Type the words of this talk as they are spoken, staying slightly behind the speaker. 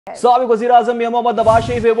साबिक वज़ीर-ए-आज़म मियां मोहम्मद नवाज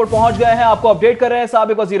शरीफ एयरपोर्ट पहुंच गए हैं। आपको अपडेट कर रहे हैं।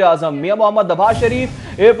 साबिक वज़ीर-ए-आज़म मियां मोहम्मद नवाज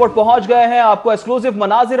शरीफ एयरपोर्ट पहुंच गए हैं। आपको एक्सक्लूसिव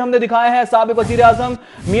मनाजिर हमने दिखाए हैं। साबिक वज़ीर-ए-आज़म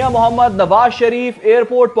मियां मोहम्मद नवाज शरीफ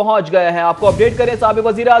एयरपोर्ट पहुंच गए हैं। आपको अपडेट करें, साबिक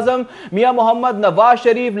वज़ीर-ए-आज़म मियां मोहम्मद नवाज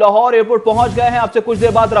शरीफ लाहौर एयरपोर्ट पहुंच गए हैं। आपसे कुछ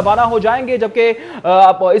देर बाद रवाना हो जाएंगे। जबकि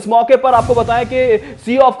इस मौके पर आपको बताएं कि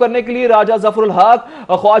सी ऑफ करने के लिए राजा जफरुल हक,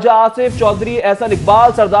 ख्वाजा आसिफ चौधरी, एहसन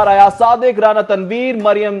इकबाल, सरदार अयाज सादिक, राना तनवीर,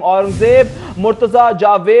 मरियम औरंगजेब, मुर्तजा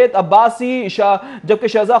जावेद अब्बासी, जबकि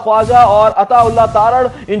शहजा ख्वाजा और अताउल्लाह तारड़,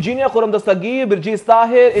 इंजीनियर खुरम दस्तगीर, बिरजीज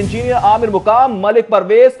ताहिर, इंजीनियर आमिर मुकाम, मलिक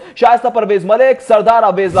परवेज, शाइस्ता परवेज मलिक, सरदार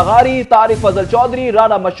अवेज लगारी, तारिक फजल चौधरी,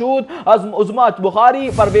 राना मशूद, उज़मा बुखारी,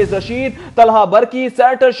 परवेज रशीद, तलहा बरकी,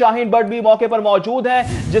 सेनेटर शाहीन बट भी मौके पर मौजूद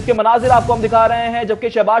हैं, जिसके मनाजिर आपको हम दिखा रहे हैं। जबकि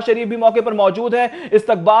शहबाज शरीफ भी मौके पर मौजूद है,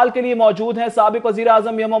 इस्तकबाल के लिए मौजूद है। साबिक वज़ीर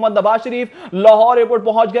आज़म मियां मोहम्मद नवाज शरीफ लाहौर एयरपोर्ट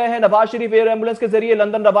पहुंच गए हैं। नवाज शरीफ एयर एम्बुलेंस के जरिए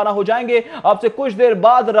लंदन रवाना हो जाएंगे। आपसे कुछ देर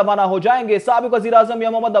बाद रवाना हो जाएंगे। साबिक वज़ीर आज़म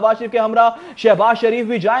मियां मोहम्मद नवाज शरीफ के हमरा शहबाज शरीफ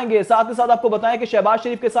भी जाएंगे। साथ ही साथ आपको बताएं कि शहबाज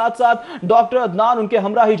शरीफ के साथ साथ डॉक्टर अदनान उनके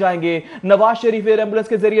हमरा ही जाएंगे। नवाज शरीफ एयर एम्बुलेंस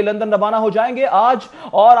के जरिए लंदन रवाना हो जाएंगे आज।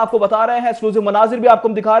 और आपको बता रहे हैं, एक्सक्लूसिव मनाजिर भी आपको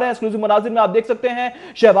हम दिखा रहे हैं। एक्सक्लूसिव मनाजिर में आप देख सकते हैं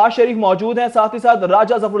शहबाज शरीफ मौजूद हैं, साथ ही साथ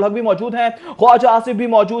राजा जफरुल हक भी मौजूद हैं, ख्वाजा आसिफ भी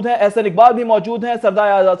मौजूद हैं, एहसन इकबाल भी मौजूद हैं, सरदार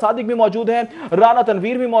अयाज सादिक भी मौजूद हैं, राना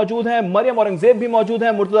तनवीर भी मौजूद हैं, मरियम औरंगजेब भी मौजूद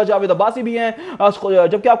हैं, मुर्तजा जावेद अब्बासी भी हैं।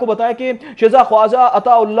 जबकि आपको बताएं कि शहजा ख्वाजा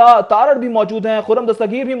अताउल्लाह तारड़ भी मौजूद हैं, खुरम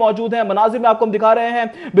दस्तगीर भी मौजूद हैं। मनाजिर में आपको हम दिखा रहे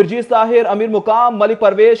हैं बिरजीज ताहिर, अमीर मुकाम, मलिक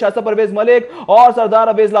परवेज, शाइस्ता परवेज मलिक और सरदार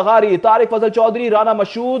अवेज लगारी, तारिक फजल चौधरी, राना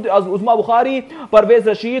मशूद, उज़मा बुखारी, परवेज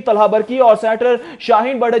रशीद, तलहा बरकी और सेनेटर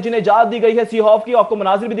शाहीन बट जिन्हें इजाजत दी गई है सी ऑफ की। आपको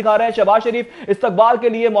मनाजिर भी दिखा रहे हैं। शहबाज शरीफ इस्तकबाल के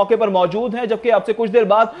लिए मौके पर मौजूद हैं। जबकि आपसे कुछ देर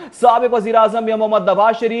बाद साबिक वज़ीर आज़म मियां मोहम्मद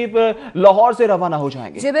नवाज शरीफ लाहौर से रवाना हो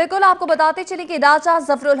जाएंगे। जी बिल्कुल, आपको बताते चले कि राजा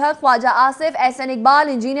जफरुल हक, ख्वाजा आसिफ, एहसन इकबाल,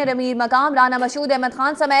 इंजीनियर अमीर मकाम, राना मशूद, अहमद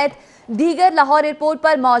खान समेत दीगर लाहौर एयरपोर्ट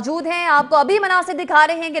पर मौजूद हैं। आपको अभी मनासिर दिखा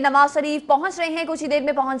रहे हैं कि नवाज शरीफ पहुंच रहे हैं, कुछ ही देर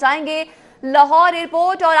में पहुंच जाएंगे लाहौर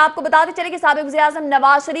एयरपोर्ट। और आपको बताते चले कि साबिक वज़ीर आज़म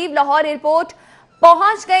नवाज शरीफ लाहौर एयरपोर्ट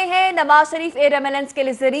पहुंच गए हैं। नवाज शरीफ एयर एम्बुलेंस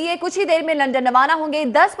के जरिए कुछ ही देर में लंदन रवाना होंगे।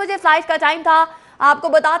 10 बजे फ्लाइट का टाइम था। आपको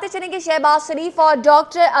बताते चले कि शहबाज शरीफ और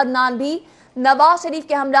डॉक्टर अदनान भी नवाज शरीफ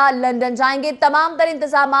के हमरा लंदन जाएंगे। तमाम तर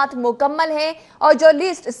इंतजामात मुकम्मल हैं और जो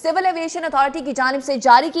लिस्ट सिविल एविएशन अथॉरिटी की जानिब से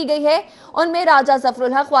जारी की गई है उनमें राजा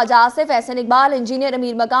जफरुल हक, ख्वाजा आसिफ, एहसन इकबाल, इंजीनियर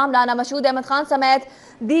अमीर मकाम, राना मशूद, अहमद खान समेत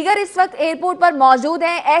दीगर इस वक्त एयरपोर्ट पर मौजूद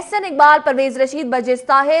हैं। एहसन इकबाल, परवेज रशीद, बरजीज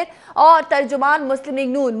ताहिर और तर्जुमान मुस्लिम लीग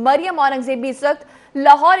नून मरियम औरंगजेब भी इस वक्त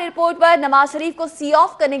लाहौर एयरपोर्ट पर नवाज शरीफ को सी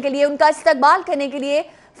ऑफ करने के लिए, उनका इस्तकबाल करने के लिए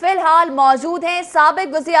फिलहाल मौजूद हैं।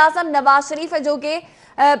 साबिक वज़ीर आज़म नवाज शरीफ है जो कि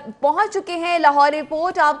पहुंच चुके हैं लाहौर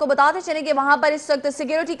एयरपोर्ट। आपको बताते चले कि वहां पर इस वक्त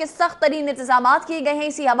सिक्योरिटी के सख्त तरीन इंतजाम किए गए हैं।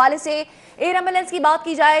 इसी हवाले से एयर एम्बुलेंस की बात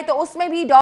की जाए तो उसमें भी